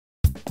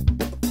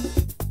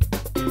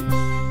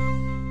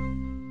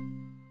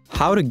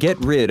How to get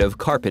rid of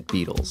carpet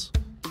beetles.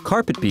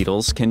 Carpet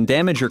beetles can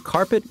damage your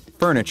carpet,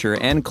 furniture,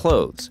 and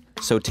clothes,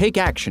 so take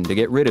action to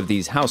get rid of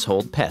these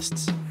household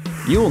pests.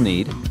 You will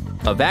need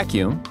a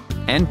vacuum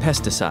and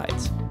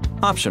pesticides.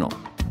 Optional,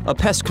 a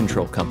pest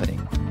control company.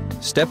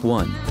 Step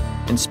 1.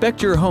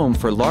 Inspect your home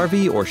for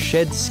larvae or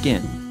shed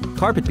skin.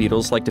 Carpet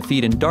beetles like to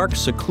feed in dark,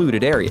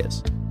 secluded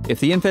areas. If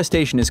the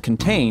infestation is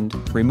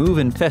contained, remove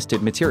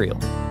infested material.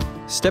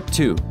 Step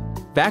 2.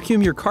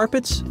 Vacuum your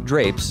carpets,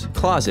 drapes,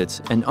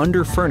 closets, and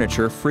under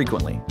furniture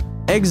frequently.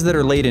 Eggs that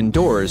are laid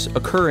indoors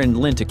occur in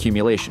lint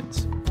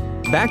accumulations.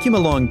 Vacuum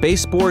along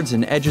baseboards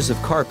and edges of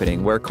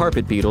carpeting where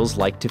carpet beetles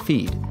like to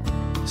feed.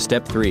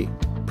 Step 3.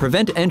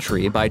 Prevent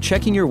entry by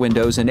checking your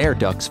windows and air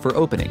ducts for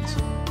openings.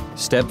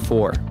 Step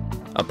 4.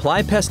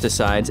 Apply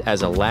pesticides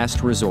as a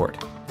last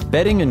resort.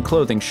 Bedding and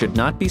clothing should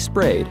not be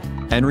sprayed,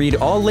 and read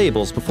all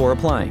labels before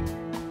applying.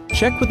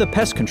 Check with a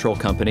pest control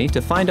company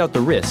to find out the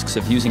risks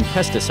of using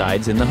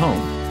pesticides in the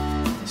home.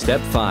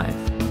 Step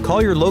 5.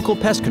 Call your local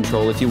pest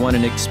control if you want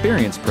an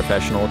experienced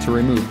professional to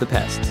remove the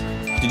pests.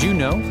 Did you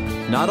know?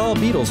 Not all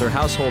beetles are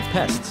household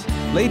pests.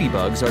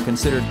 Ladybugs are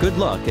considered good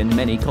luck in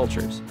many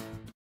cultures.